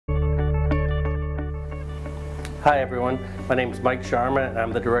Hi everyone, my name is Mike Sharma and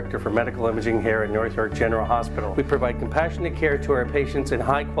I'm the Director for Medical Imaging here at North York General Hospital. We provide compassionate care to our patients and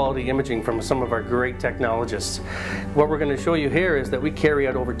high quality imaging from some of our great technologists. What we're going to show you here is that we carry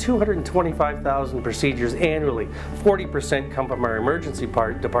out over 225,000 procedures annually. 40% come from our emergency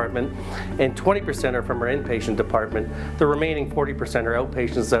department and 20% are from our inpatient department. The remaining 40% are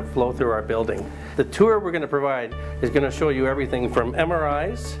outpatients that flow through our building. The tour we're going to provide is going to show you everything from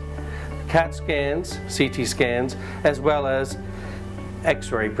MRIs, CAT scans, CT scans, as well as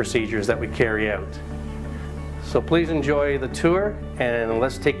X-ray procedures that we carry out. So please enjoy the tour and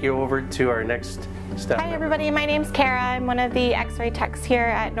let's take you over to our next step. Hi everybody, my name's Kara. I'm one of the X-ray techs here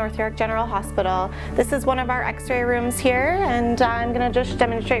at North York General Hospital. This is one of our X-ray rooms here, and I'm going to just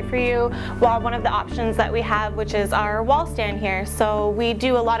demonstrate for you one of the options that we have, which is our wall stand here. So we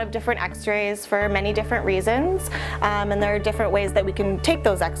do a lot of different X-rays for many different reasons, and there are different ways that we can take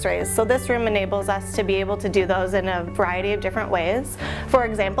those X-rays. So this room enables us to be able to do those in a variety of different ways. For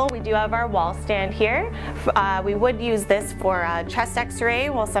example, we do have our wall stand here. We would use this for a chest X-ray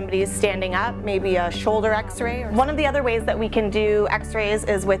while somebody is standing up, maybe a shoulder X-ray. One of the other ways that we can do X-rays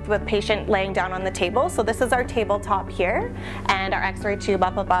is with patient laying down on the table. So this is our tabletop here and our X-ray tube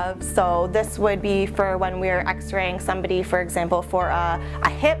up above. So this would be for when we're X-raying somebody, for example, for a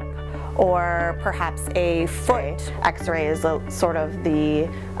hip or perhaps a foot. X-ray is sort of the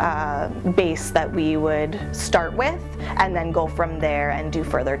base that we would start with and then go from there and do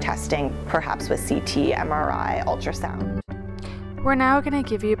further testing, perhaps with CT, MRI, ultrasound. We're now going to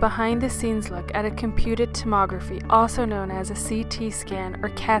give you a behind-the-scenes look at a computed tomography, also known as a CT scan or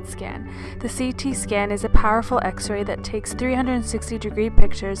CAT scan. The CT scan is a powerful X-ray that takes 360-degree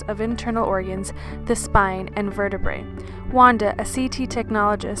pictures of internal organs, the spine, and vertebrae. Wanda, a CT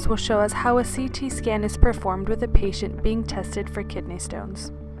technologist, will show us how a CT scan is performed with a patient being tested for kidney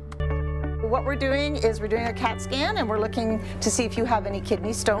stones. What we're doing is we're doing a CAT scan and we're looking to see if you have any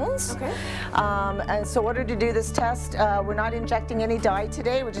kidney stones. Okay. And so in order to do this test, we're not injecting any dye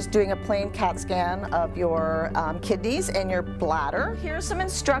today. We're just doing a plain CAT scan of your kidneys and your bladder. Here's some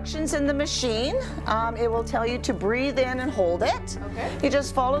instructions in the machine. It will tell you to breathe in and hold it. Okay. You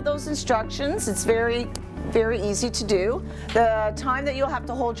just follow those instructions. It's very easy to do. The time that you'll have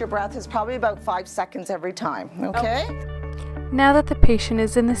to hold your breath is probably about 5 seconds every time. Okay? Now that the patient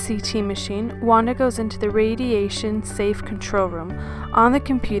is in the CT machine, Wanda goes into the radiation safe control room. On the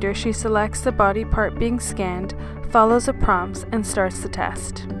computer, she selects the body part being scanned, follows the prompts, and starts the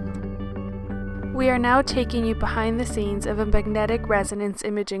test. We are now taking you behind the scenes of a magnetic resonance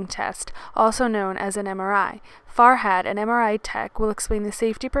imaging test, also known as an MRI. Farhad, an MRI tech, will explain the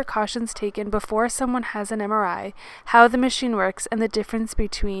safety precautions taken before someone has an MRI, how the machine works, and the difference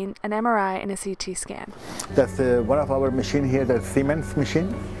between an MRI and a CT scan. That's one of our machine here, the Siemens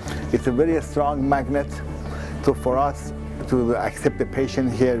machine. It's a very strong magnet. So for us to accept the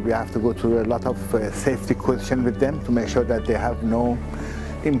patient here, we have to go through a lot of safety questions with them to make sure that they have no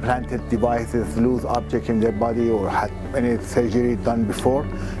implanted devices, loose object in their body, or had any surgery done before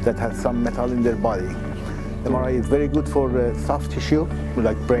that has some metal in their body. MRI is very good for soft tissue,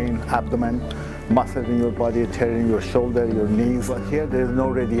 like brain, abdomen, muscles in your body, tearing your shoulder, your knees. But here there is no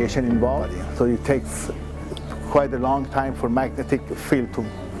radiation involved, so it takes quite a long time for magnetic field to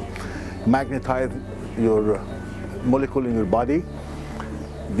magnetize your molecule in your body,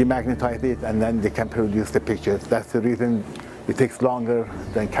 demagnetize it, and then they can produce the pictures. That's the reason it takes longer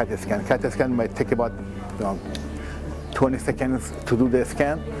than CAT scan. CAT scan might take about 20 seconds to do the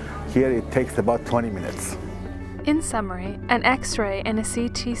scan. Here it takes about 20 minutes. In summary, an X-ray and a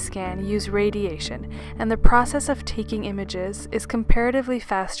CT scan use radiation, and the process of taking images is comparatively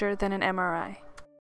faster than an MRI.